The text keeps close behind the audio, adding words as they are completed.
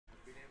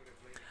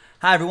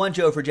Hi everyone,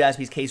 Joe for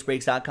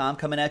JaspysCaseBreaks.com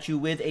coming at you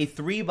with a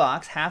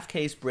 3-box half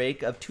case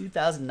break of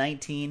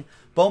 2019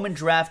 Bowman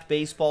Draft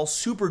Baseball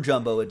Super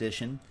Jumbo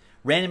Edition.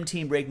 Random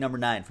team break number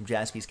 9 from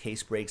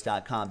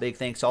JaspysCaseBreaks.com. Big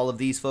thanks to all of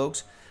these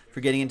folks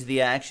for getting into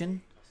the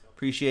action.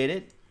 Appreciate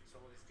it.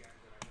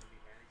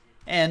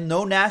 And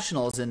no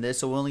nationals in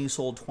this, so we only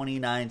sold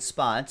 29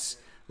 spots.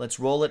 Let's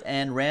roll it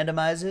and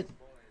randomize it.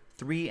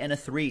 3 and a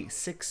 3,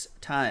 6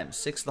 times.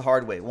 6 the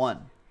hard way.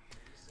 1,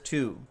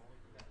 2,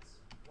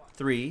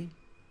 3,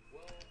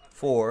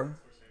 4,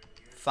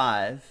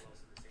 5,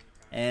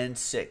 and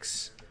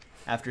 6.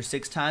 After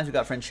 6 times, we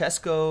got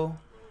Francesco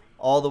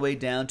all the way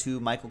down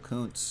to Michael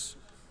Kuntz.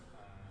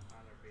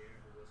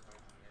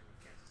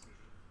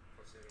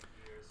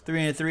 3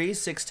 and a 3,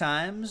 6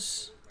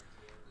 times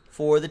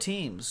for the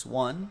teams.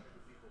 1,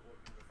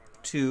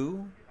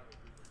 2,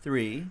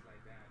 3,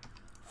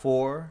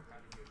 4,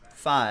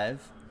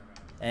 5,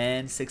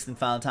 and 6th and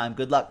final time.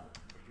 Good luck.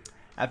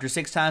 After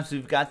 6 times,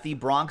 we've got the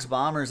Bronx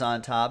Bombers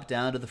on top,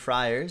 down to the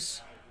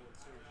Friars.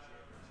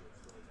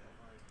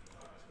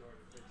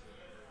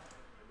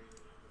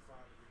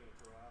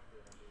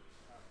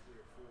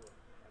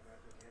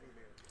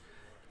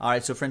 All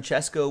right, so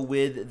Francesco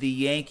with the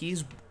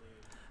Yankees,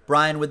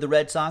 Brian with the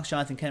Red Sox,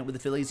 Jonathan Kent with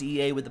the Phillies,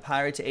 EA with the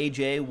Pirates,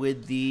 AJ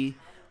with the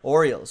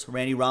Orioles,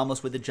 Randy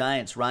Ramos with the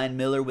Giants, Ryan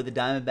Miller with the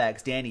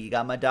Diamondbacks, Danny, you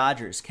got my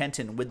Dodgers,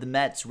 Kenton with the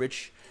Mets,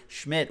 Rich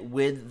Schmidt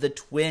with the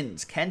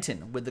Twins,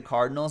 Kenton with the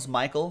Cardinals,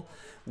 Michael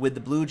with the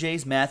Blue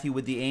Jays, Matthew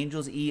with the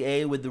Angels,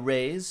 EA with the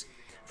Rays,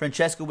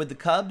 Francesco with the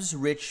Cubs,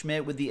 Rich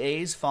Schmidt with the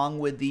A's, Fong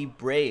with the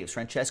Braves,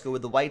 Francesco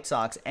with the White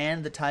Sox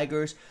and the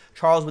Tigers,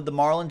 Charles with the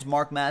Marlins,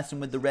 Mark Madsen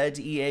with the Reds,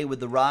 EA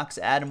with the Rocks,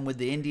 Adam with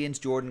the Indians,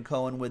 Jordan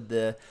Cohen with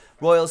the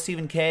Royals,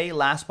 Stephen K,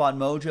 Last Spot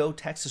Mojo,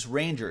 Texas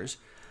Rangers,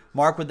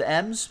 Mark with the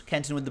M's,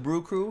 Kenton with the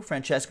Brew Crew,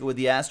 Francesco with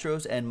the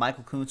Astros, and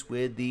Michael Kuntz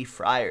with the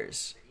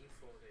Friars.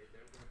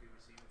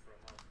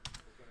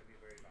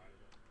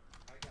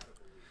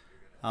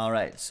 All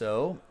right,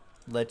 so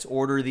let's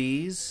order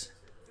these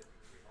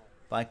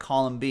by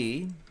column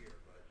B.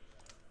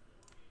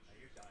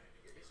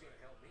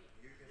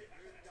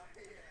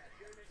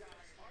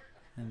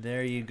 And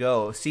there you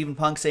go. Stephen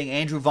Punk saying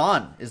Andrew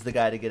Vaughn is the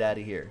guy to get out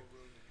of here.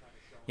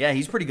 Yeah,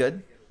 he's pretty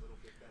good.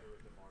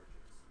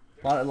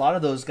 A lot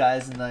of those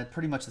guys in the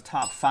pretty much the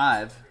top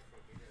 5,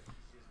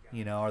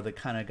 you know, are the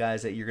kind of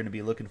guys that you're going to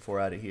be looking for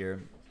out of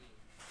here.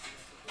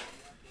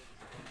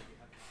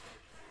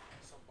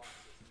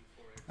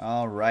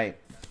 All right.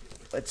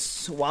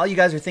 While you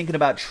guys are thinking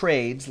about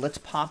trades, let's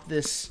pop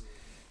this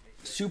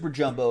Super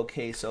Jumbo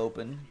case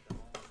open.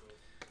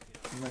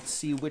 And let's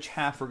see which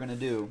half we're going to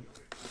do.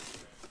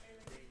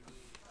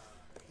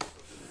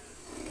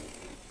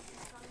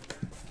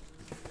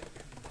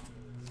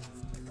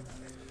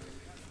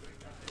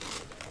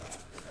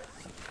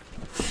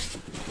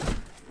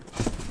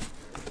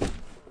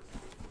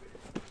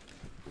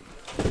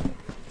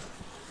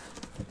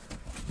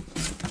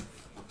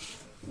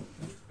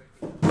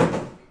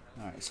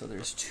 So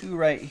there's 2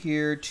 right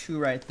here, 2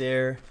 right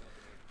there.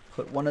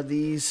 Put one of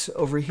these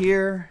over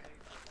here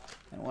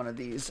and one of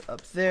these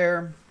up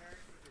there.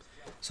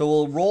 So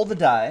we'll roll the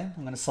die.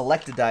 I'm going to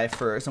select a die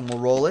first and we'll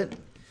roll it.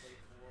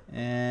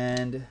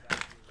 And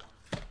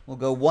we'll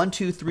go 1,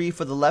 2, 3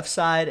 for the left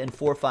side and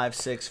 4, 5,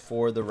 6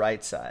 for the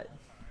right side.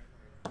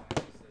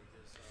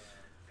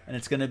 And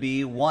it's going to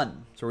be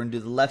 1. So we're going to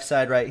do the left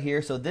side right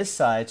here. So this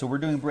side, so we're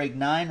doing break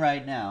 9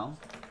 right now.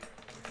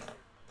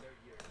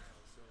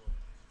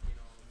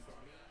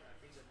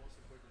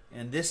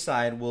 And this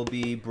side will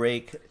be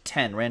break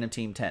 10, random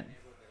team 10.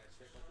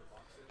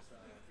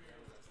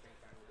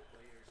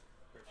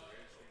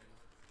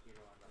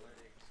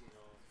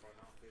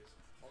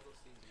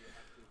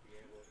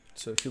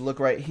 So if you look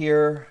right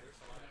here,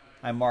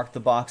 I marked the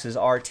boxes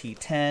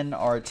RT10,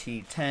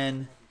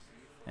 RT10,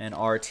 and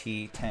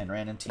RT10,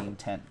 random team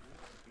 10.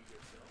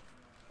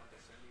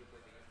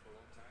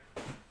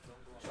 So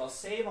I'll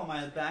save on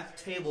my back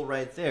table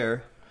right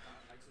there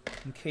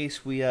in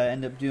case we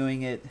end up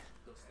doing it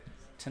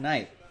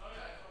tonight.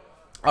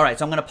 All right,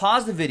 so I'm going to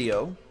pause the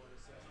video. All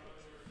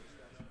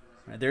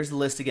right, there's the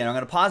list again. I'm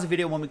going to pause the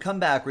video. When we come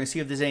back, we're going to see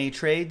if there's any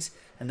trades,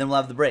 and then we'll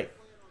have the break.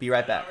 Be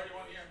right back.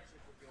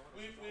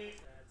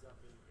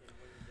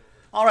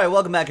 All right,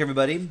 welcome back,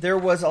 everybody. There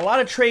was a lot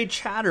of trade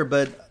chatter,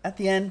 but at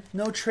the end,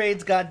 no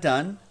trades got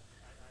done.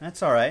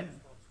 That's all right.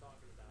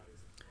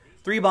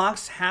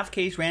 3-box, half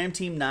case, random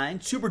team 9,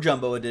 Super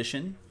Jumbo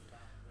Edition.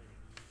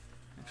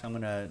 Actually, I'm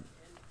going to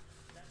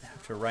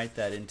to write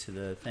that into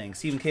the thing.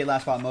 Stephen K.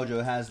 Last Spot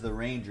Mojo has the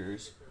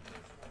Rangers.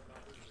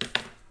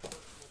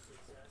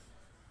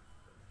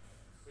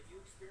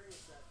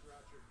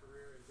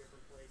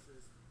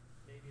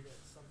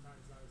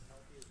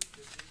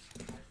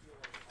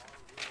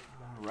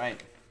 All right.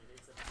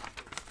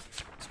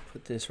 Let's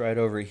put this right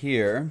over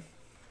here.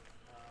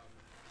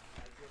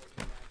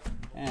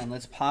 And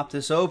let's pop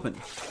this open.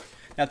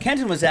 Now,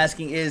 Kenton was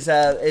asking, is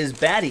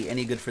Batty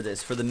any good for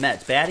this, for the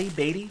Mets?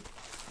 Beatty?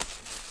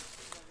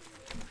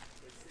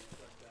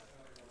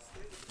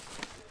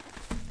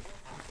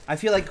 I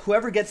feel like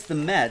whoever gets the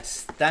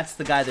Mets, that's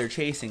the guy they're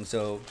chasing.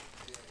 So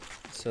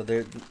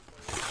there's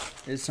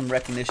some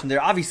recognition there.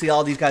 Obviously,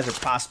 all these guys are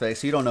prospects,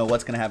 so you don't know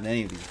what's going to happen to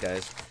any of these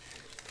guys.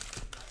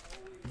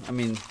 I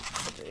mean,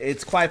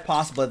 it's quite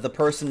possible that the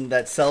person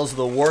that sells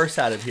the worst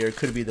out of here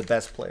could be the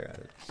best player out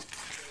of it.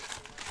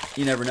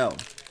 You never know.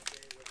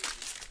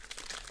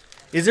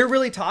 Is there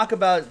really talk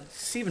about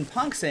Stephen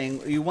Punk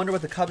saying, you wonder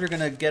what the Cubs are going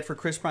to get for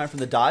Chris Bryant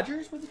from the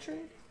Dodgers with the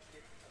trade?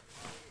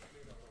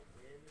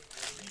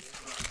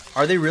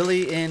 Are they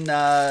really in...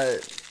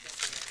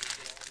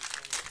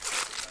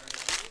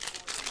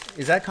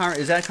 Is that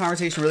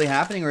conversation really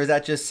happening, or is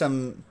that just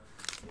some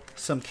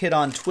kid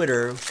on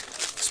Twitter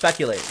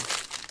speculating?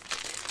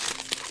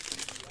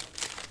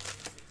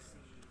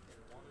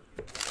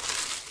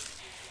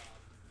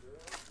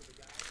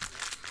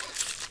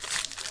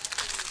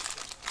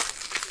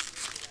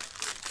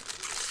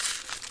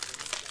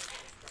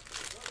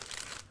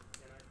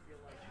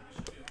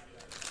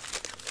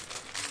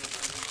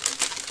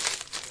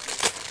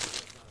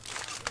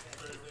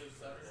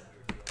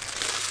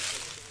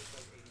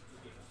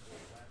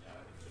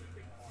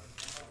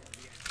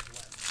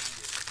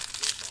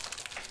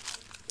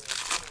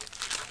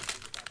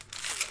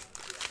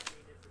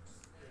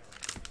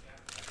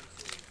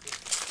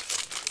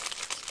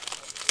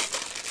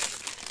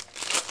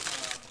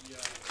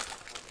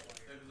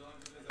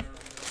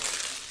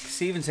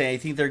 Steven saying, I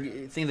think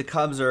the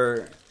Cubs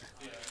are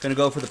going to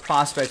go for the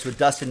prospects with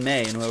Dustin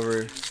May, and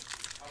whoever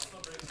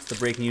the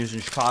breaking news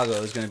in Chicago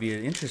is going to be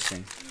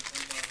interesting.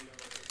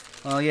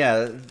 Well,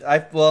 yeah, I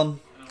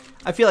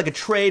feel like a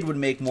trade would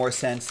make more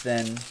sense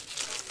than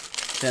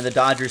the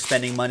Dodgers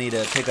spending money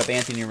to pick up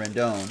Anthony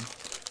Rendon.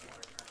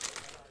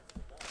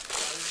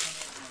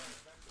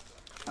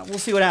 We'll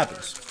see what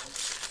happens.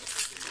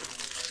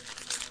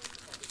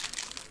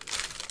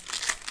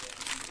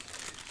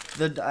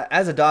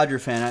 As a Dodger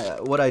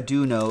fan, what I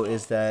do know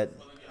is that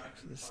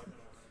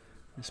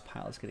this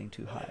pile is getting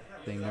too high.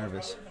 I'm getting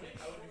nervous.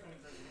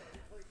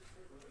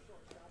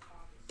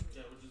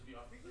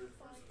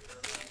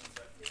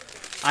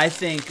 I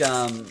think,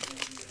 I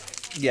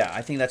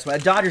think that's why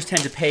Dodgers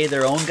tend to pay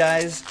their own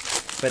guys,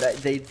 but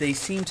they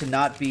seem to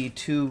not be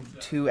too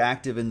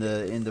active in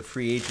the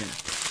free agent.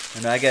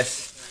 And I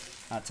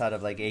guess outside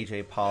of like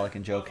AJ Pollock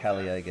and Joe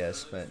Kelly, I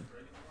guess, but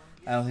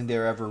I don't think they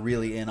were ever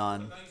really in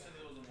on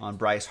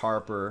Bryce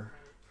Harper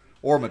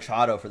or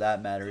Machado for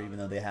that matter, even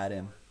though they had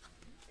him.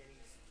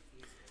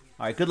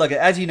 All right, good luck.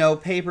 As you know,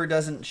 paper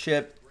doesn't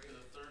ship.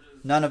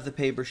 None of the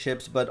paper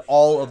ships, but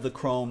all of the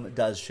chrome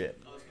does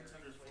ship.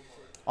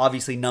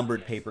 Obviously,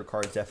 numbered paper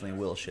cards definitely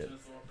will ship.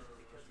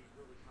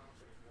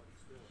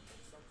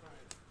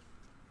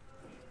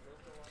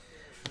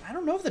 I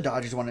don't know if the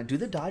Dodgers want to. Do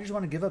the Dodgers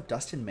want to give up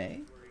Dustin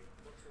May?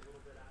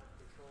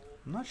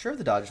 I'm not sure if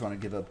the Dodgers want to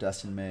give up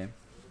Dustin May.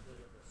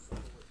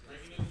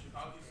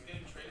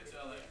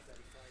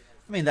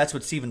 I mean, that's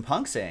what Stephen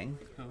Punk's saying.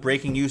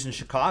 Breaking news in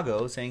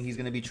Chicago, saying he's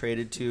going to be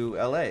traded to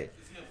L.A. Is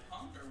he a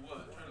punk or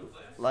what? Trying to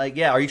play us? Like,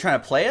 yeah, are you trying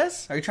to play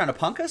us? Are you trying to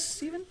punk us,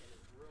 Stephen?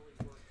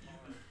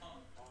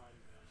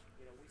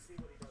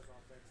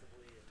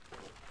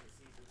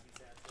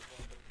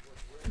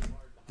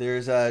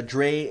 There's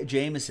Dre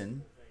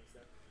Jameson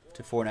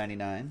to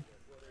 $4.99.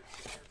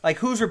 Like,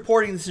 who's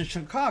reporting this in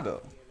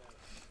Chicago?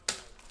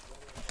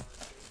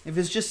 If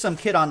it's just some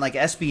kid on, like,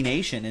 SB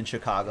Nation in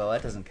Chicago,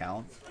 that doesn't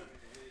count.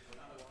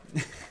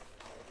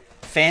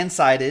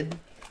 Fan-sided.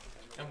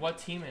 And what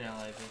team in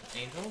LA? The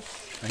Angels?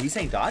 No, he's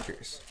saying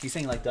Dodgers. He's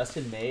saying like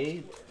Dustin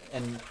May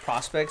and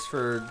prospects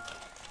for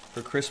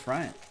Chris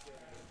Bryant.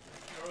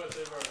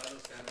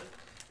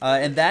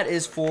 And that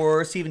is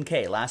for Stephen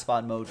K. Last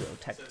Spot Mojo.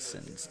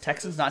 Texans,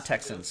 not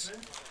Texans.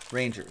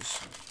 Rangers.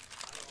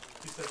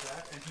 He said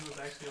that, and he was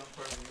actually on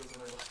part of the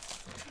Eagles.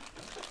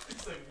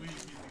 It's like we beat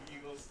the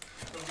Eagles.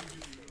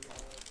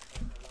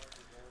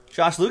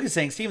 Josh Lucas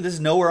saying, Steven, this is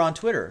nowhere on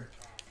Twitter.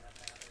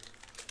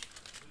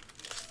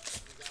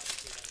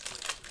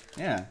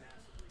 Yeah.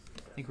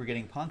 I think we're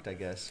getting punked, I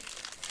guess.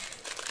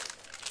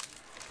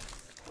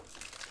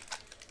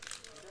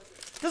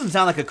 Doesn't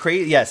sound like a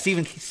crazy... Yeah,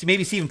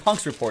 maybe Stephen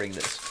Punk's reporting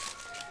this.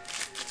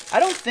 I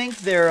don't think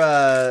they're...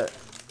 I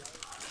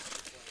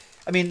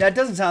mean, that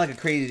doesn't sound like a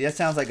crazy... That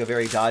sounds like a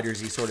very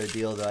Dodgers-y sort of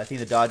deal, though. I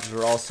think the Dodgers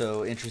were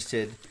also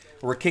interested...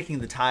 We're kicking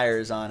the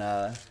tires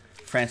on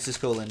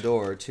Francisco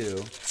Lindor,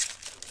 too.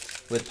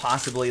 With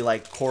possibly,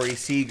 like, Corey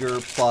Seager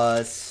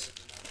plus...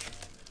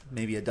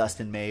 Maybe a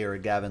Dustin May or a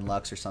Gavin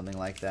Lux or something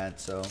like that.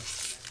 So,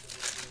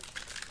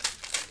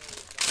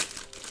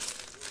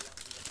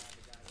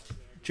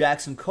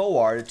 Jackson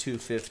Kowar to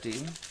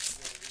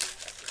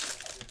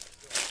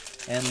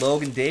 $250, and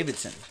Logan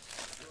Davidson.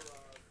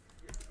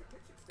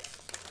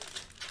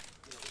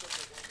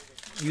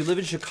 You live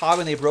in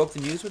Chicago and they broke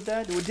the news with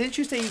that? Didn't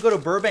you say you go to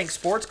Burbank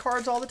Sports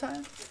Cards all the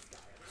time?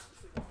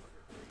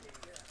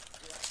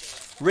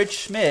 Rich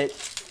Schmidt.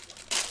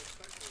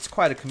 It's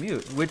quite a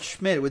commute. Rich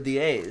Schmidt with the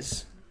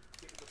A's.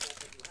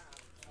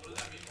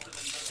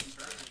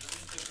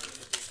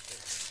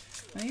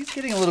 He's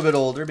getting a little bit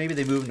older. Maybe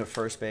they move him to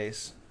first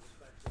base.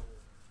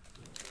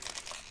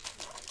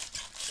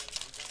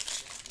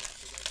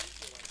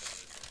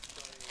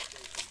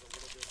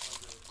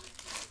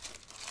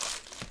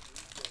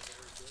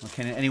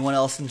 Can anyone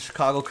else in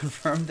Chicago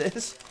confirm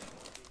this?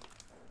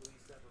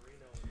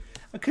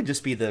 It could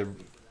just be the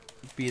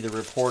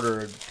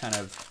reporter kind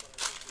of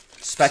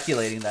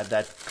speculating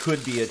that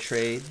could be a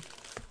trade.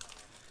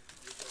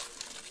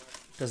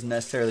 Doesn't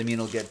necessarily mean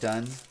it'll get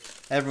done.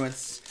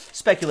 Everyone's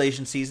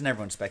speculation season.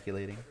 Everyone's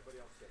speculating.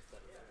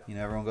 You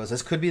know, everyone goes,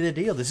 "This could be the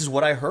deal. This is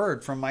what I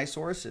heard from my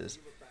sources."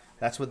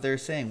 That's what they're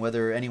saying.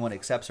 Whether anyone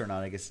accepts or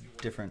not, I guess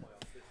different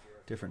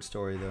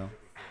story though.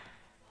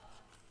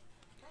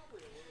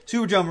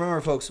 Super Jump,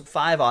 remember folks,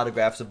 5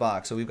 autographs a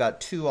box. So we've got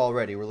 2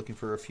 already. We're looking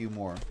for a few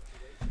more.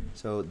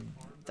 So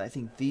I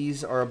think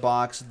these are a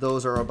box.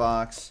 Those are a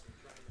box.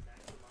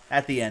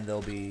 At the end,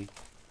 there'll be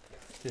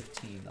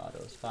 15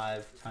 autos.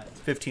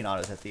 15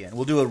 autos at the end.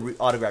 We'll do a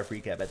autograph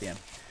recap at the end.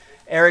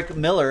 Eric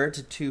Miller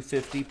to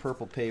 250,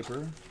 purple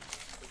paper.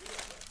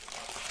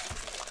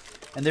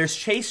 And there's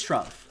Chase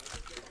Strumpf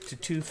to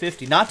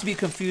 250. Not to be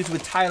confused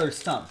with Tyler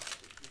Stumpf.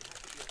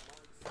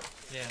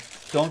 Yeah.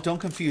 Don't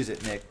confuse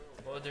it, Nick.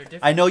 Well, they're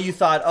different. I know you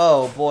thought,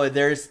 oh boy,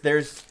 there's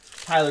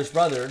Tyler's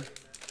brother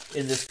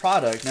in this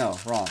product. No,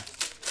 wrong.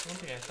 I don't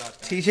think I thought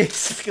that. TJ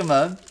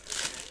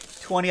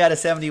Sikkema, 20 out of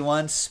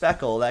 71.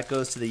 Speckle, that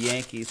goes to the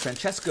Yankees.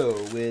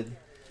 Francesco with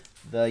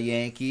the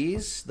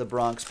Yankees, the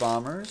Bronx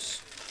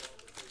Bombers.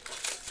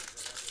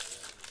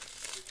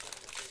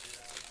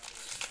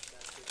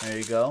 There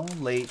you go.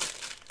 Late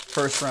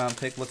first round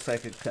pick. Looks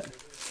like a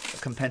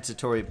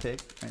compensatory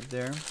pick right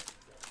there.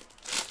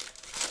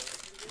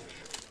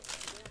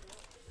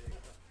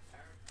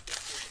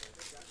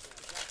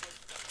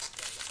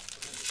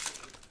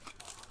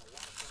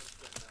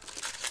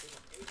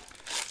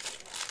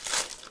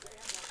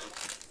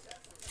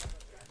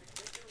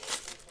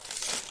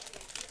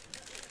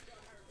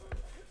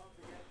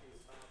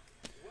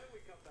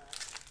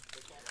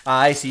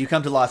 I see. You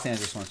come to Los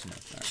Angeles once a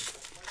month.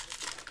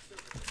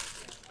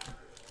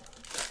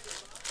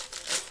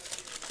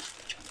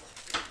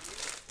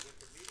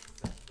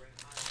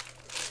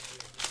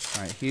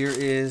 All right, here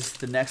is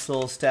the next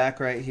little stack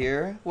right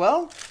here.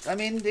 Well, I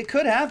mean, it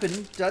could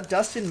happen.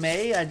 Dustin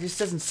May, it just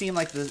doesn't seem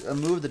like a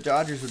move the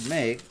Dodgers would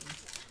make.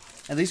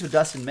 At least with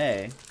Dustin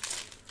May. I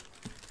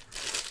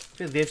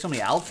feel like they have so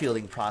many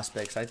outfielding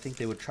prospects. I think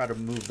they would try to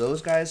move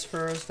those guys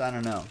first. I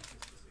don't know.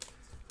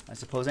 I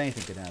suppose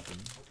anything could happen.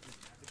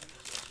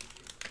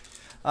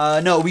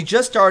 No, we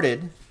just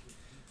started,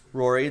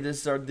 Rory.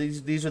 These are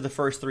the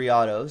first 3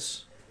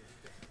 autos.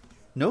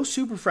 No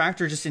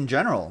superfractor just in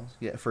general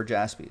yet for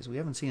Jaspys. We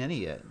haven't seen any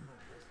yet.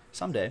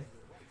 Someday.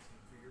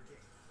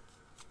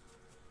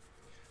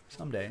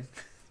 Someday.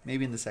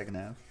 Maybe in the second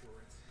half.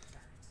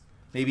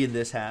 Maybe in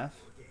this half.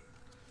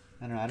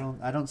 I don't know.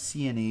 I don't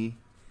see any.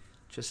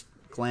 Just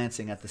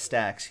glancing at the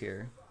stacks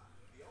here.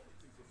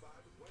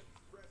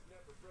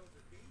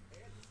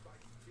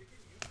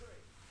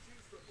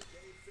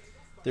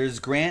 There's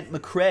Grant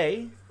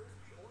McCray,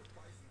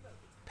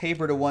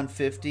 paper to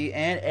 150,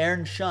 and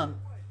Aaron Shunt,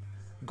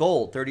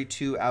 gold,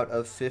 32 out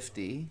of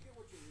 50.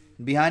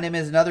 Behind him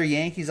is another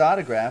Yankees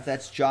autograph.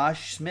 That's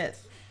Josh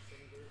Smith,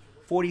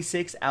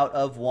 46 out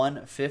of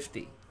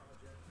 150.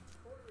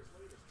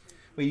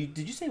 Wait,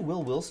 did you say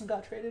Will Wilson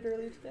got traded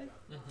earlier today?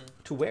 Mm-hmm.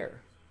 To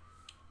where?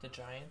 The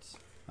Giants.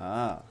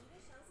 Ah,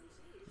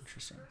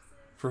 interesting.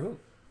 For who?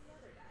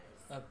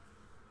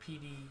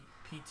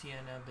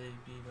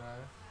 PTNLBB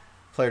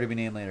Player to be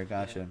named later.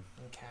 Gotcha. in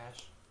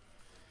cash.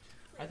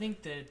 I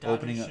think the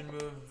Dodgers should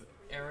move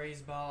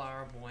Arizbal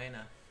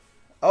Arabuena.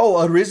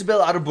 Oh,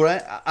 Arizbal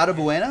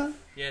Arabuena?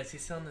 Yeah, is he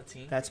still on the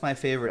team? That's my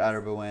favorite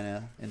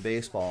Arabuena in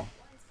baseball.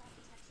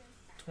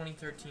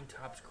 2013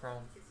 Topps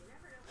Chrome.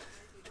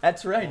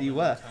 That's right, he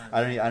was.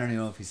 I don't even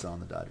know if he's still on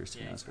the Dodgers.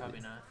 Yeah, he's probably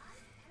not.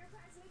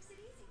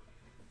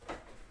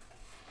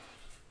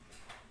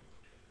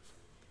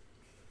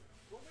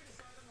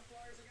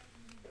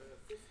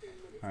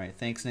 All right,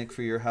 thanks, Nick,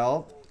 for your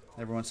help.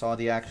 Everyone saw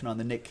the action on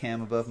the Nick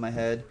cam above my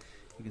head.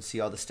 You can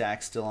see all the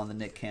stacks still on the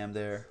Nick cam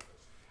there.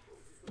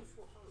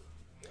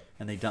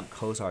 And they dumped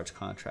Cozart's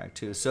contract,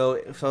 too.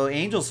 So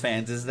Angels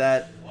fans, is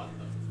that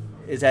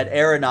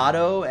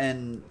Arenado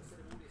and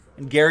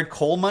Garrett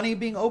Cole money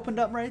being opened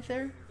up right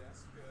there?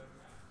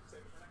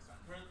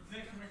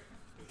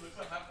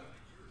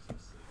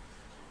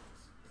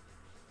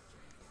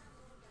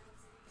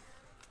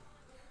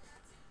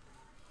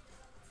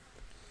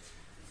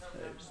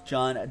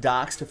 John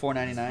Dox to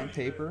 499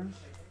 paper.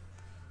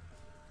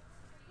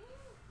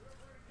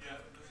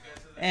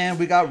 And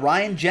we got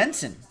Ryan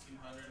Jensen.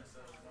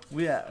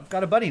 We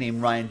got a buddy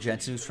named Ryan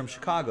Jensen who's from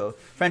Chicago.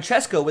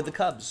 Francesco with the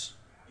Cubs.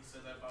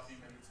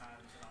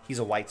 He's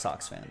a White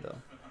Sox fan, though.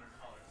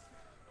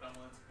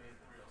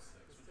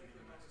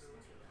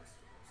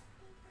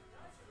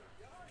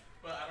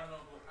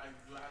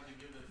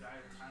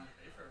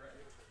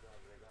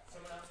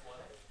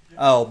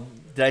 Oh,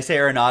 did I say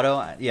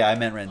Arenado? Yeah, I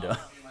meant Rendon.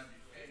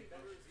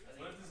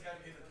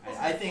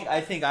 I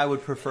think I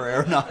would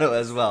prefer Arenado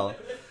as well,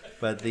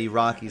 but the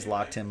Rockies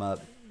locked him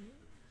up.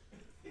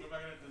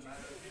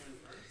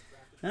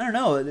 I don't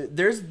know.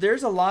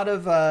 There's a lot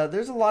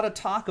of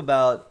talk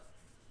about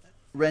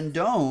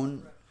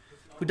Rendon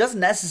who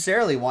doesn't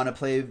necessarily want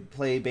to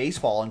play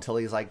baseball until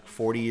he's like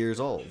 40 years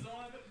old.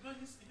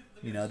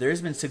 You know, there's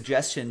been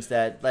suggestions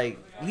that, like,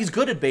 he's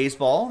good at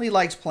baseball, he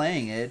likes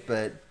playing it,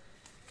 but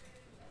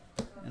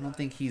I don't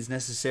think he's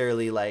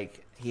necessarily,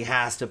 like, he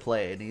has to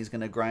play it and he's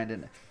going to grind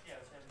it.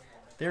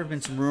 There have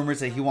been some rumors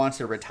that he wants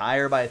to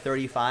retire by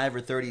 35 or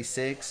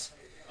 36.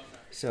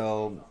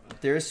 So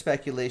there's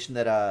speculation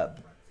that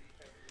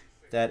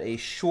a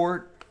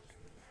short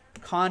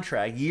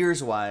contract,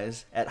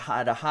 years-wise, at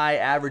a high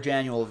average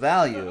annual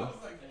value,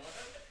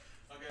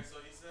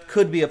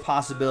 could be a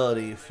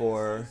possibility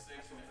for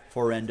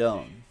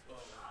Rendon.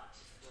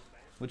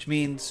 Which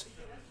means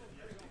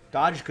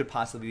Dodgers could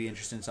possibly be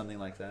interested in something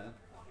like that.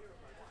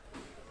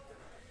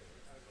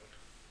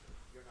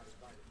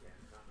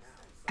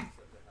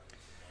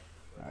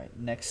 All right,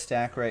 next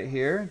stack right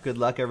here. Good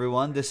luck,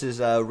 everyone. This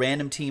is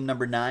random team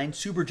number 9,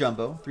 Super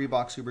Jumbo,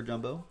 3-box Super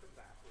Jumbo.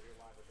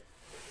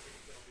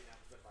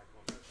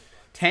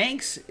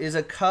 Tanks is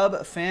a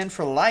Cub fan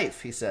for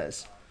life, he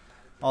says.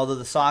 Although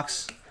the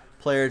Sox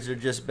players are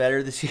just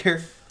better this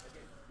year.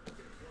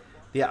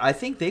 Yeah, I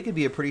think they could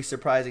be a pretty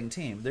surprising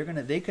team.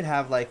 They could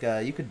have like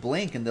you could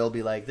blink and they'll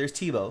be like, there's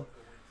Tebow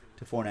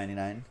to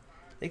 $4.99.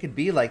 They could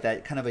be like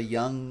that kind of a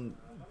young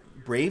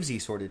Bravesy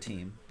sort of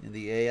team in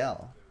the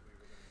AL.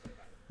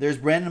 There's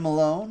Brandon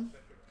Malone,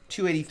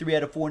 283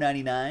 out of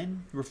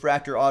 499.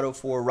 Refractor auto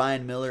for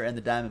Ryan Miller and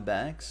the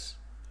Diamondbacks.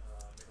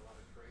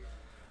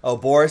 Oh,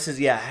 Boris is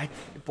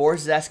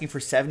asking for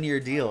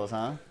 7-year deals,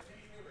 huh?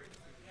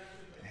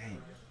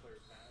 Dang.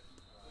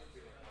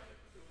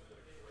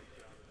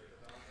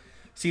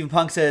 Stephen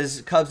Punk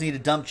says Cubs need to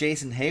dump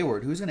Jason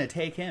Hayward. Who's going to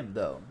take him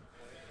though?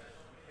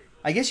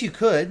 I guess you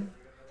could.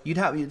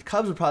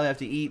 Cubs would probably have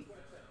to eat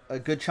a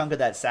good chunk of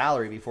that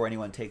salary before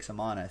anyone takes him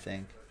on, I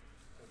think.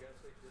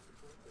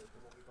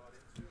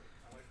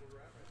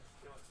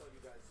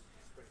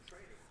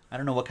 I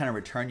don't know what kind of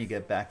return you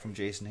get back from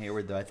Jason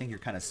Hayward, though. I think you're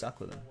kind of stuck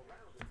with him.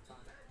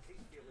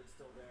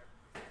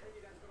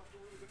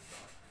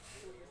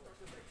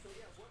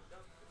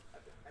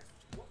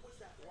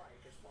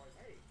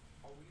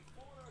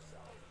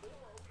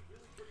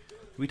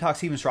 We talked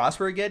Steven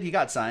Strasburg again? He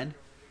got signed.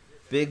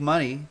 Big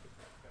money.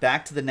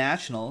 Back to the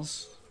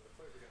Nationals,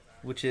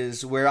 which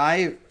is where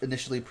I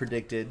initially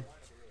predicted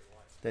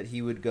that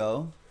he would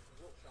go.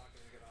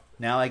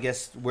 Now I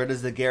guess, where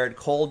does the Garrett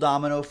Cole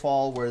domino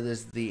fall? Where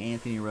does the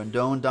Anthony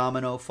Rendon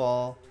domino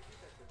fall?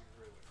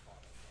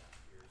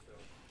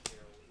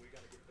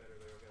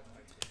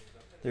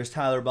 There's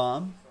Tyler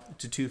Baum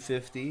to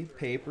 250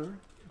 paper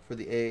for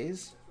the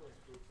A's.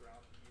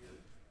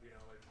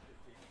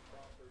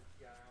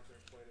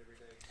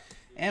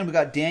 And we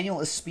got Daniel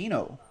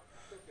Espino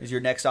is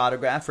your next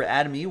autograph for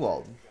Adam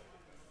Ewald.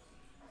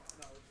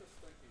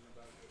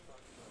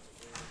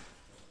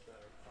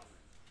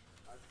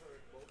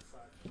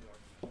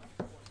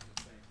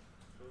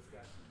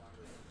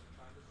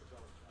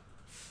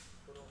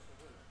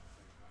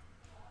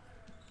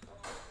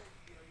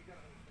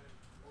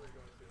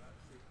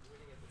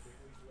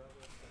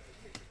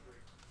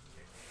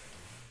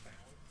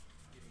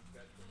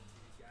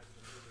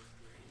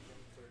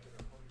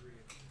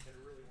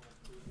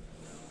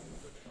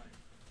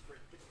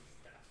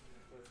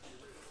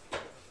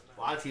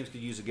 A lot of teams could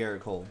use a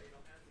Garrett Cole.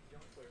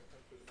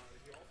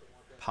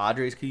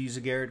 Padres could use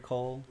a Garrett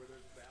Cole.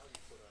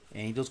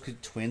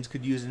 Twins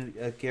could use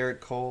a Garrett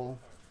Cole.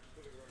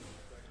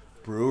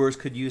 Brewers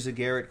could use a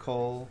Garrett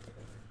Cole.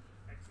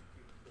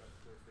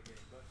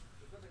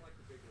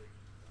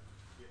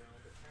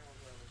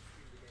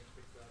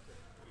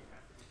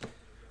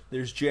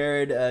 There's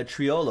Jared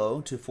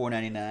Triolo to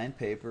 $4.99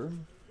 paper.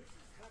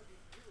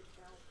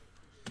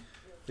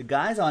 The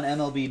guys on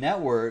MLB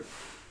Network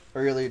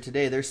earlier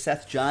today, there's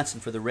Seth Johnson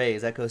for the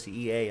Rays. That goes to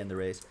EA and the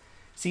Rays.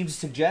 Seems to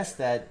suggest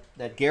that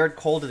Garrett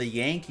Cole to the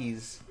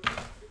Yankees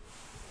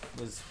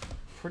was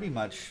pretty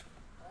much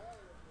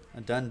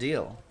a done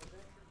deal.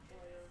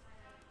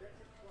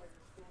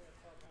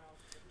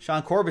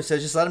 Sean Corbett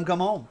says just let him come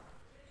home.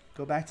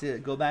 Go back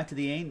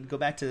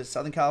to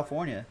Southern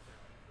California.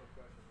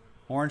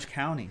 Orange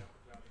County.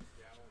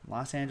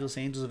 Los Angeles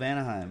Angels of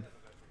Anaheim.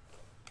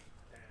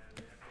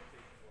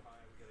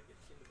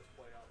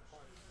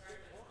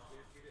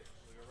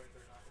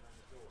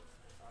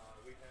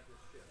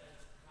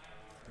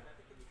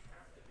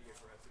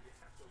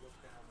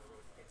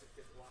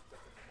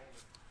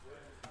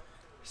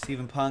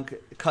 Stephen Punk.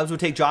 Cubs would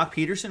take Jock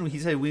Peterson. He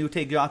said we would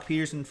take Jock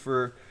Peterson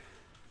for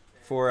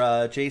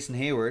Jason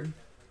Hayward.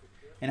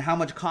 And how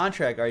much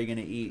contract are you going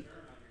to eat?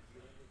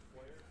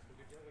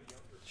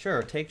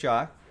 Sure, take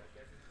Jock.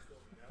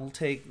 We'll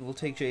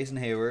take Jason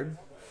Hayward.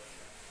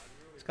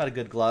 He's got a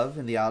good glove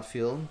in the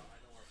outfield.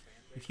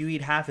 If you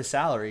eat half his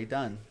salary,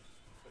 done.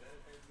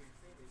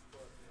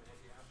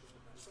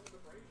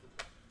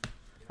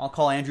 I'll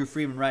call Andrew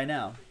Freeman right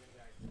now.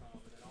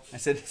 I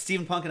said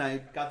Stephen Punk and I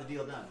got the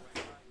deal done.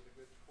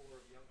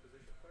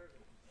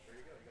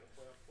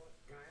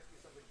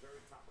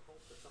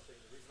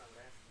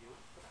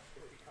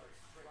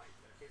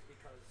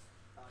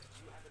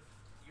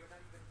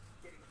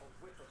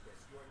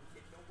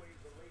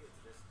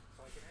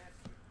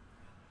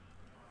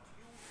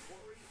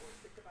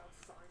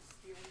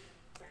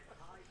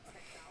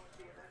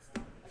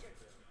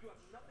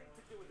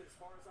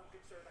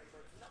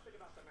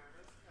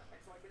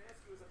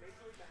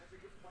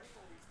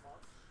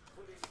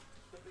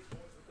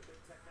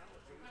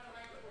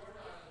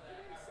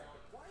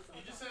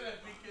 He just said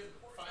if we could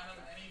find him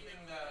anything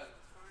that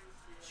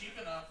cheap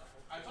enough.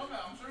 I told him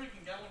I'm sure we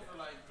can get one for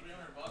like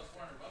 $300, $400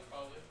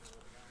 probably.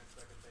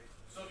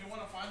 So if you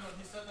want to find one,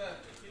 he said that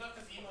he left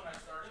his email when I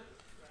started.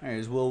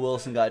 There's Will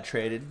Wilson got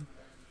traded.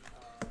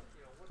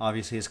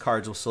 Obviously, his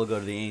cards will still go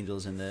to the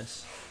Angels in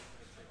this.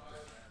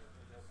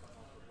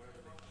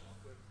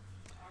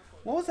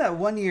 What was that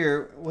one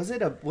year? Was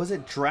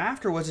it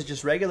draft or was it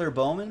just regular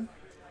Bowman?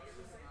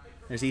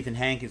 There's Ethan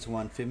Hankins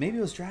one. Maybe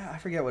it was draft. I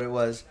forget what it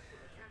was.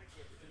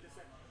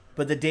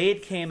 But the day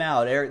it came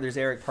out, there's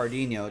Eric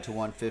Pardinho to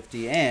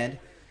 150 and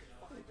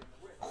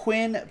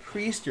Quinn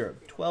Priester,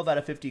 12 out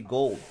of 50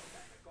 gold.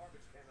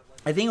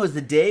 I think it was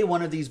the day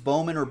one of these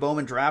Bowman or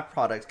Bowman draft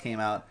products came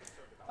out.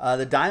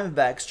 The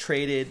Diamondbacks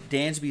traded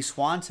Dansby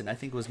Swanson. I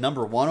think it was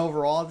 #1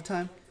 overall at the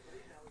time.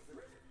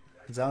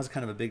 Because that was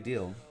kind of a big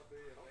deal.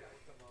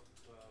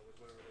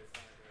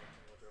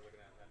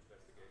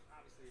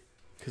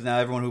 Because now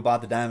everyone who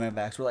bought the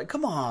Diamondbacks were like,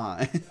 come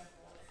on.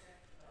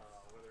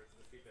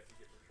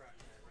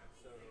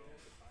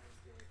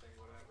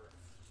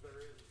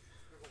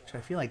 Which I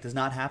feel like does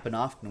not happen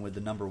often with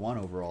the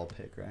 #1 overall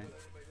pick, right?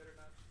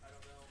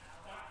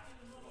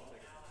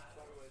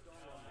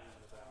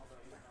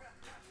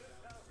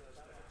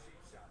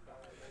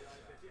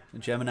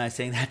 Gemini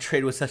saying that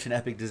trade was such an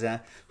epic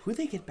disaster. Who did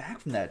they get back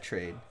from that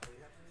trade?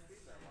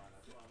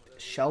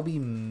 Shelby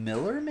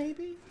Miller,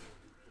 maybe?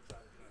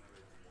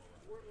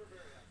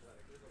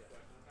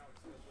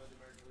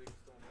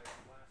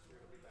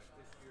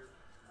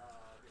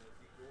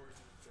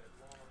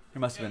 There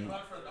must have been.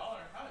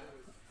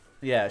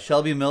 Yeah,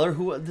 Shelby Miller.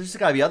 Who? There's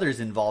got to be others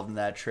involved in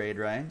that trade,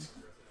 right?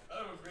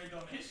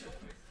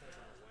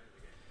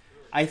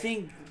 I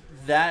think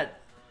that.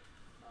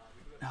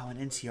 Oh, an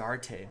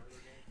Inciarte.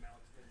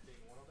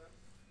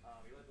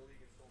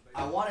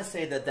 I want to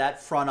say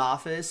that front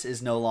office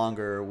is no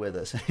longer with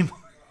us anymore.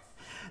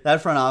 That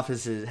front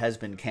office has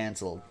been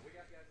canceled.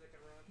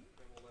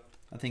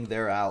 I think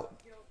they're out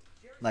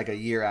like a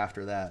year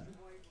after that.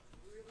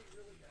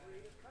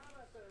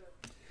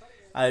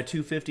 Out of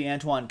 250,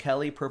 Antoine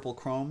Kelly, purple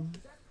chrome.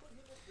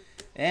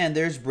 And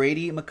there's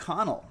Brady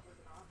McConnell.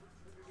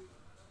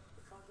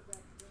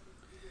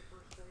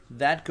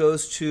 That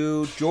goes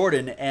to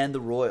Jordan and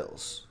the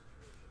Royals.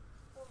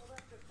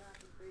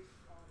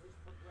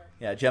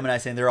 Yeah, Gemini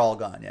saying they're all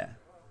gone. Yeah,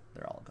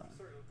 they're all gone.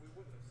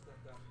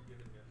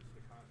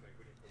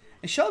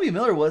 And Shelby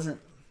Miller wasn't...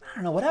 I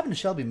don't know. What happened to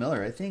Shelby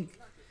Miller? I think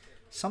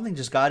something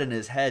just got in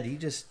his head. He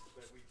just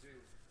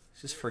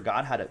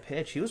forgot how to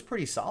pitch. He was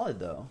pretty solid,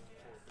 though.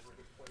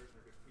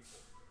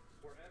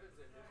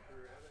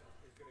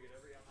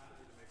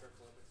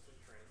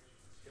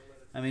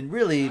 I mean,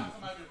 really,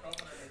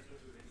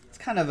 it's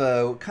kind of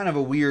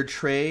a weird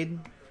trade.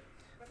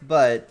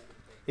 But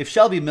if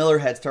Shelby Miller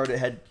had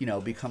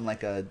become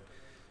like a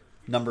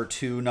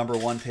 #2,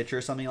 #1 pitcher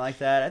or something like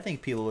that, I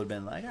think people would have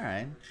been like, all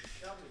right,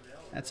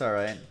 that's all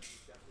right.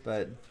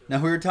 But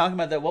now we were talking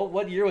about that.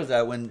 What year was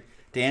that when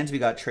Dansby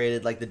got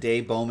traded? Like the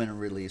day Bowman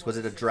released, was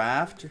it a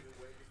draft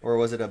or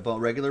was it a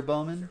regular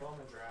Bowman?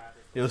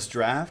 It was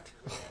draft.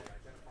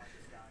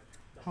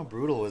 How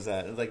brutal was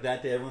that? It was like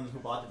that day, everyone who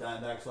bought the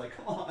Diamondbacks was like,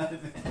 come on,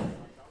 man.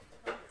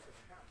 I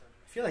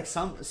feel like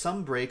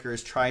some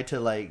breakers tried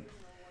to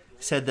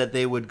said that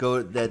they would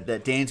go that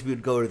Dansby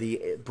would go to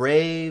the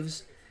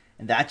Braves,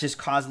 and that just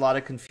caused a lot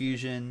of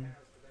confusion.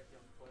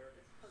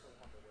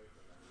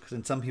 Because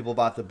then some people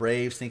bought the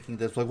Braves thinking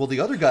that well, the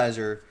other guys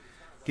are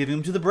giving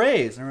them to the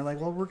Braves, and we're like,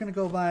 well, we're gonna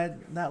go buy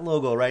that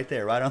logo right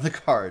there, right on the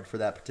card for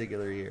that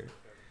particular year.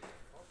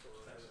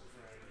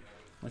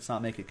 Let's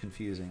not make it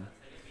confusing.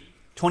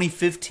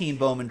 2015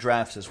 Bowman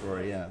drafts is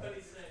Rory, yeah.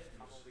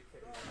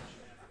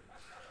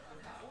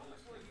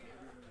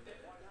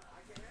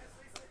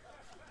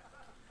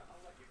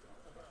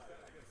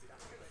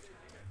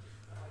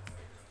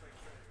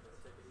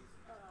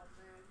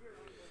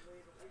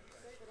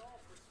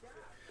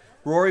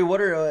 Rory, what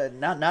are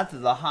not that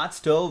the hot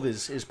stove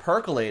is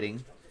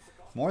percolating,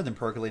 more than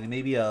percolating,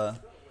 maybe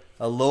a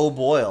low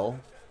boil,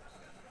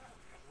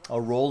 a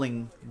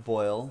rolling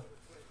boil.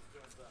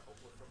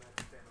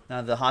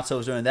 Now the hot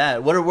stove's doing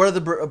that. What are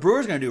the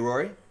Brewers going to do,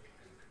 Rory?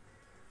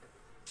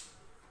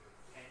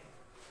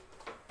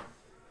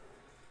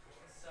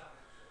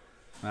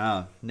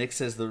 Wow, Nick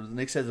says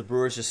the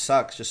Brewers just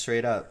sucks, just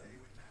straight up.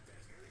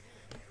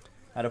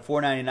 Out of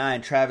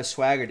 499, Travis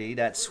Swaggerty,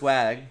 that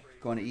swag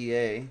going to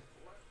EA.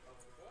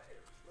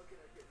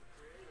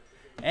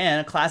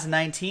 And a class of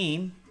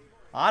 19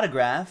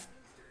 autograph,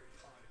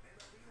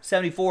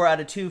 74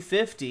 out of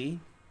 250.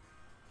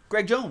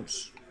 Greg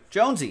Jones,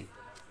 Jonesy.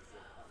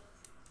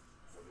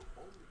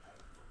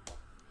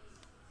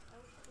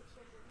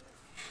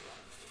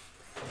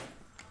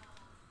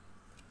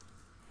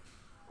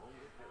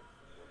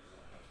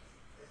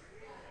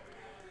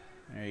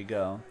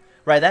 go.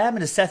 Right, that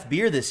happened to Seth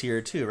Beer this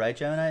year too, right,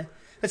 Gemini?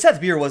 But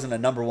Seth Beer wasn't a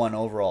 #1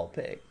 overall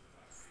pick.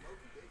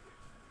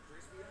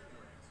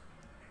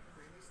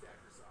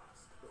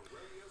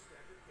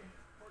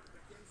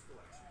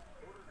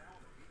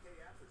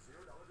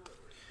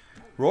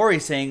 Rory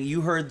saying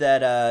you heard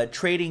that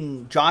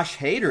trading Josh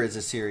Hader is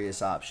a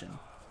serious option.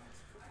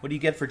 What do you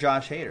get for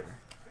Josh Hader?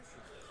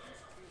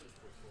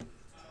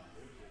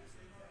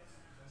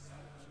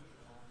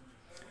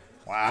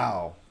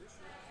 Wow.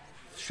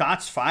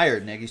 Shots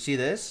fired, Nick. You see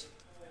this?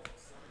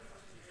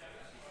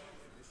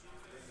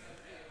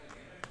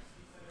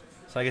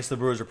 So I guess the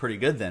Brewers are pretty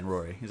good then,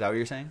 Rory. Is that what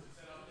you're saying?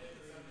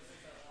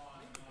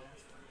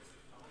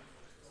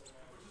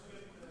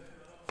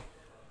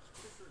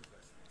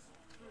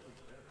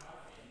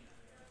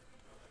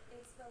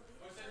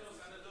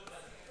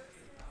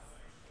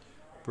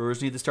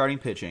 Brewers need the starting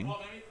pitching.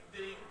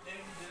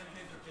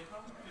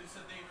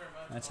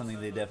 That's something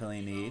they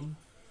definitely need.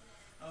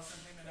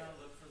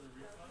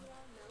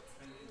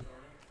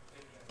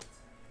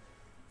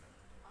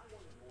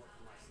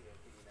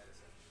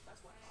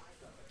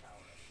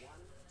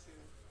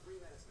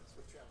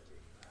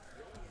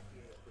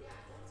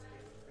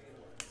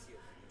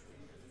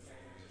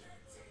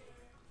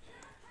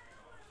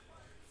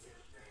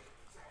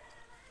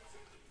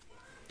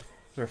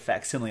 They're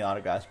facsimile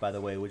autographs, by the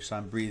way, which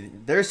I'm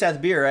breathing. There's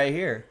Seth Beer right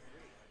here.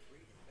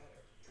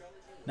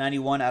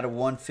 91 out of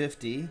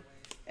 150.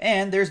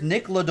 And there's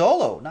Nick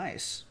Lodolo.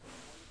 Nice.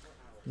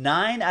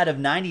 9 out of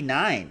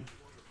 99.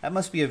 That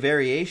must be a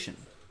variation.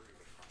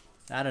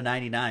 Out of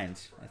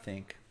 99s, I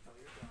think,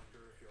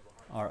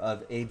 are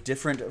of a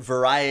different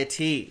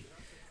variety.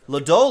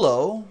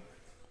 Lodolo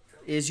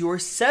is your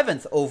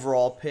 7th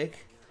overall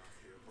pick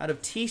out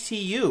of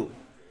TCU.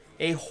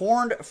 A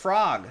horned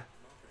frog.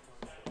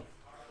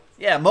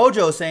 Yeah,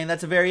 Mojo saying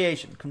that's a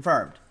variation.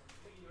 Confirmed.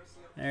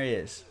 There he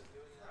is.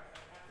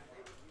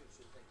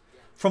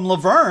 From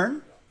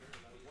Laverne.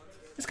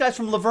 This guy's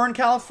from Laverne,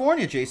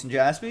 California, Jason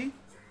Jaspy.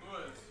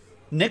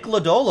 Nick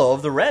Lodolo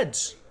of the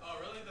Reds. Oh,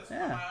 really? That's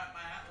Yeah. my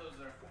aunt lives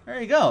there.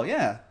 There you go,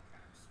 yeah.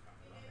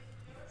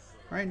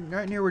 Right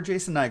near where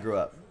Jason and I grew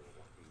up.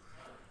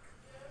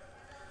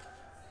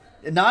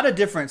 Not a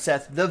different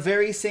Seth. The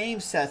very same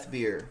Seth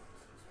Beer.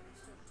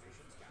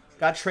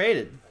 Got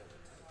traded.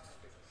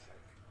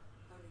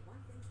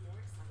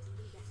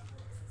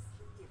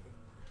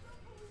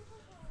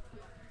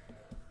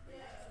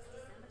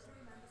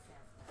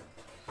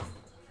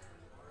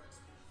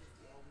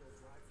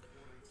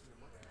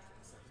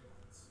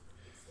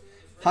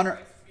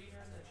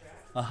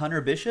 Hunter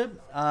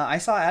Bishop? I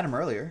saw Adam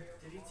earlier.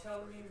 Did he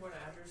tell me what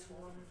address he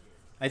wanted?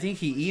 I think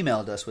he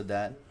emailed us with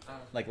that,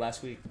 like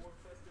last week.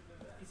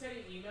 He said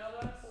he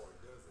emailed us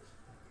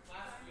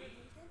last week.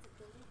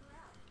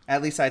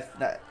 At least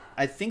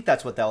I think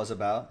that's what that was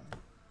about.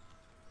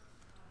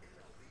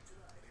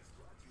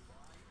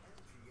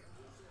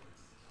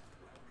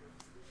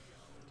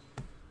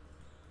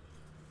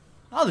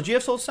 Oh, the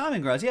GF sold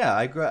Simon Grouse. Yeah,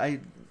 I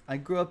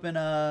grew up in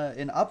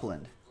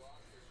Upland.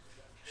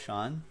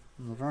 Sean,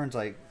 Laverne's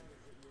like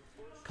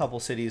a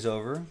couple cities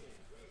over. Did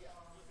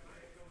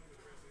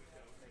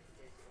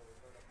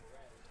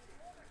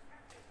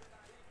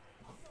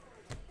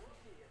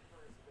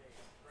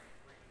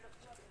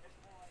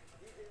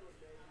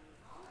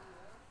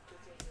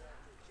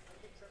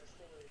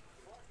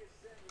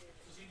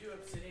you do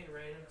Obsidian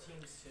random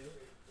teams too?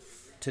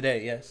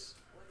 Today, yes.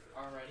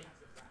 Already?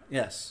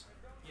 Yes.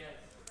 Yeah.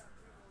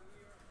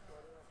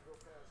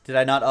 Did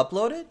I not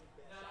upload it?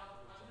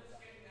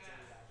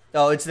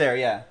 Oh, it's there,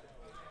 yeah.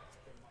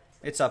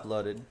 It's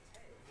uploaded.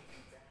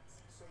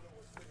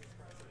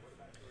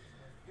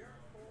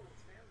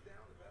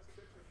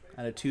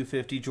 At a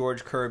 250,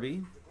 George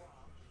Kirby.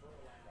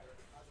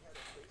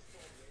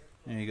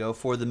 There you go.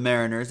 For the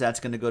Mariners, that's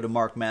going to go to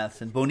Mark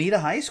Matheson. Bonita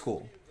High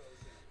School.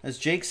 That's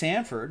Jake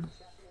Sanford.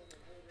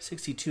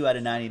 62 out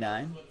of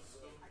 99.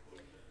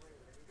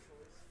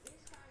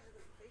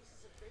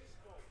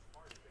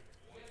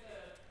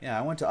 Yeah,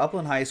 I went to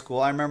Upland High School.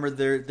 I remember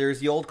there's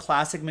the old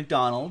classic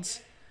McDonald's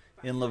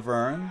in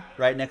Laverne,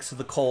 right next to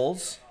the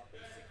Coles.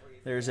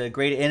 There's a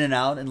great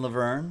In-N-Out in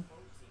Laverne.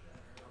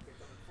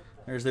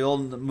 There's the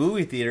old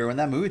movie theater when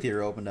that movie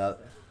theater opened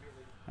up.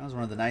 That was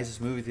one of the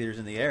nicest movie theaters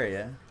in the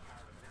area.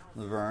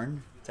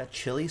 Laverne. Is that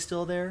Chili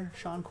still there,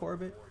 Sean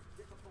Corbett?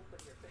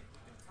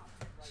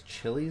 Is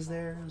Chili's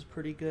there? It was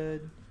pretty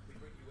good.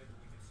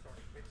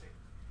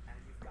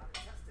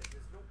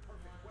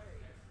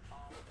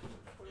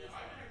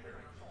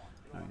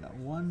 I got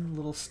one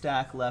little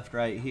stack left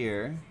right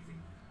here.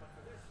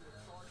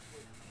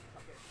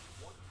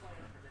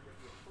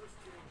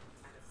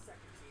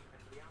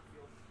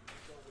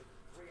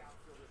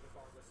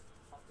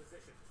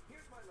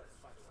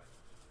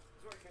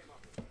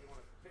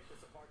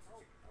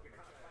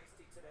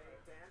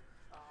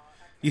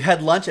 You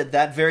had lunch at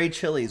that very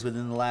Chili's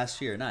within the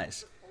last year.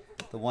 Nice.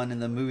 The one in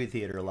the movie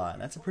theater a lot.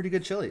 That's a pretty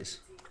good Chili's.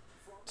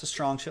 It's a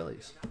strong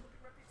Chili's.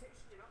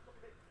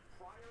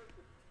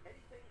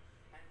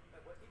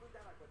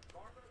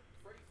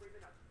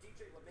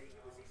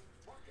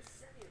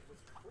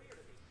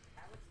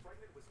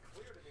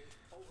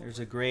 There's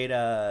a great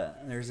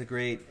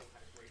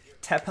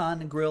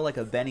Teppan grill, like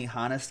a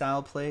Benihana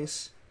style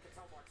place.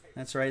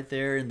 That's right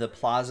there in the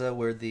plaza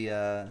where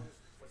the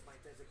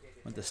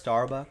with the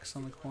Starbucks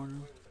on the corner.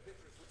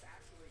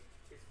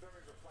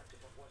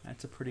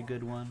 That's a pretty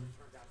good one.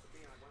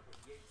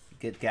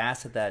 Get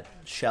gas at that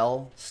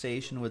Shell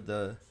station with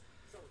the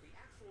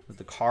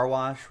car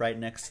wash right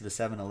next to the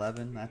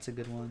 7-Eleven. That's a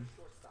good one.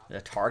 A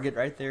Target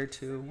right there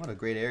too. What a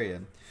great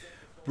area.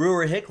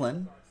 Brewer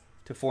Hicklin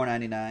to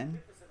 $4.99.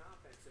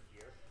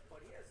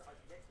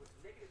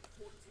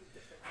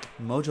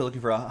 Mojo looking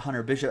for a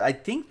Hunter Bishop. I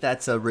think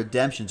that's a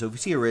redemption. So if you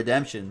see a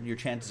redemption, your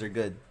chances are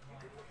good.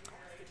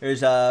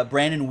 There's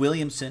Brandon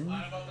Williamson,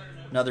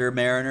 another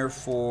Mariner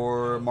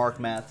for Mark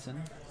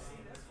Matheson.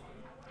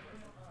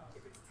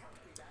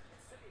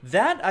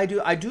 That I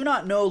do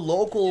not know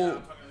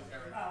local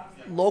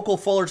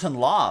Fullerton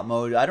law,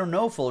 Mojo. I don't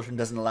know if Fullerton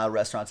doesn't allow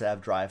restaurants to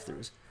have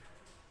drive-thrus.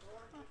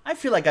 I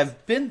feel like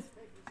I've been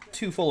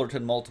to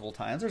Fullerton multiple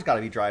times. There's got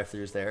to be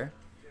drive-thrus there.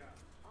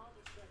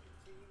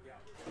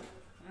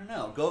 I don't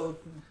know. Go.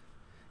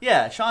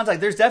 Yeah, Sean's like,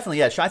 there's definitely,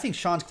 yeah, I think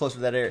Sean's closer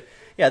to that area.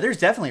 Yeah, there's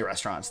definitely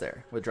restaurants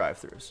there with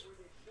drive-thrus.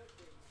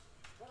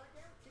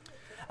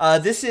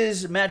 This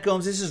is, Matt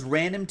Gomes, this is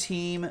random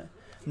team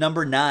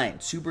number 9.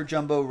 Super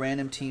Jumbo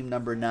random team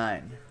number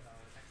 9.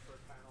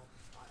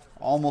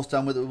 Almost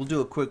done with it. We'll do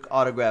a quick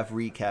autograph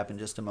recap in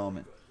just a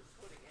moment.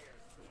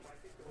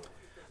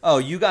 Oh,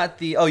 you got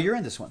the, oh, you're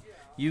in this one.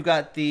 You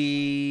got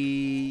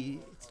the,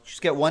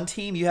 just get one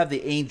team. You have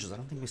the Angels. I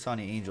don't think we saw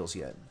any Angels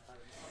yet.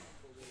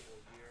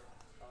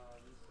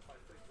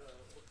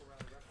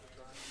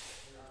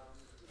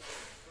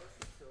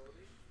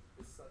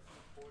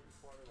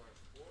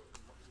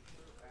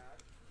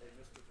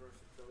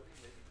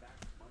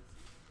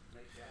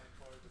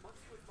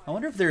 I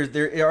wonder if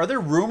are there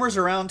rumors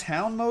around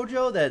town,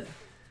 Mojo,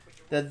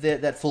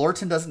 that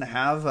Fullerton doesn't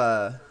have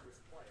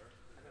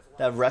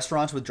that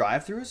restaurants with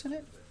drive-thrus in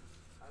it.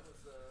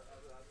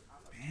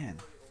 Man,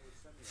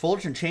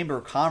 Fullerton Chamber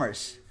of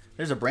Commerce.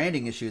 There's a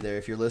branding issue there.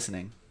 If you're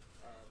listening,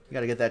 you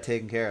got to get that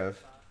taken care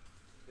of.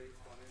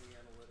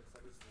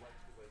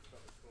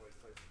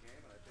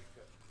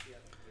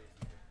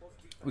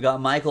 We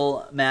got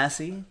Michael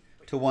Massey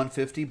to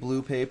 150,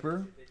 blue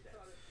paper.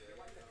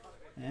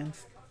 And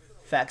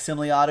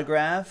facsimile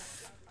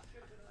autograph,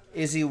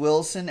 Izzy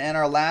Wilson. And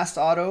our last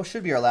auto,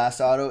 should be our last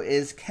auto,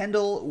 is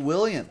Kendall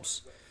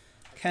Williams.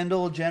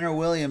 Kendall Jenner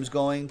Williams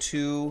going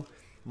to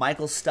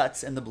Michael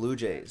Stutz and the Blue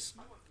Jays.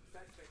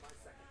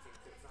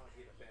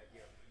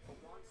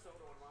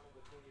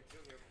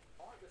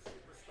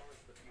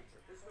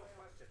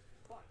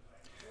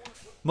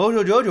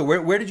 Mojo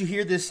Jojo, where did you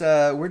hear this?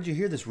 Where did you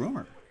hear this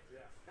rumor?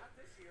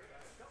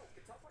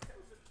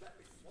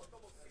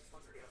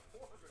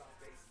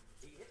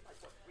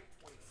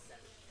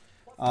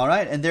 All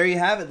right, and there you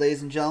have it,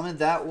 ladies and gentlemen.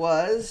 That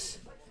was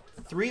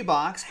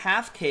 3-box,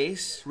 half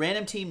case,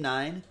 random team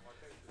 9,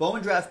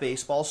 Bowman Draft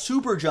Baseball,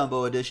 Super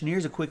Jumbo Edition.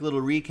 Here's a quick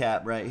little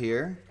recap right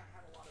here.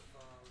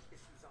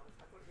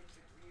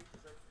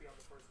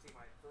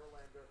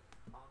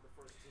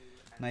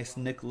 Nice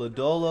Nick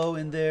Lodolo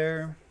in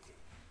there.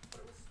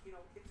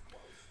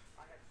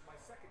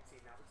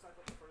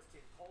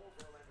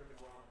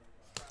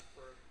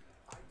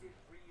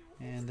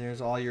 And there's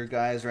all your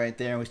guys right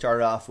there. And we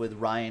started off with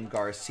Ryan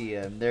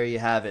Garcia. And there you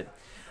have it.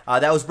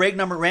 That was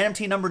random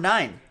team number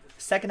 9.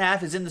 Second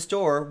half is in the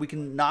store. We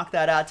can knock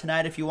that out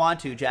tonight if you want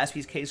to.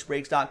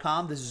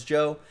 JaspysCaseBreaks.com. This is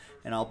Joe,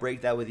 and I'll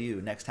break that with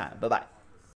you next time. Bye-bye.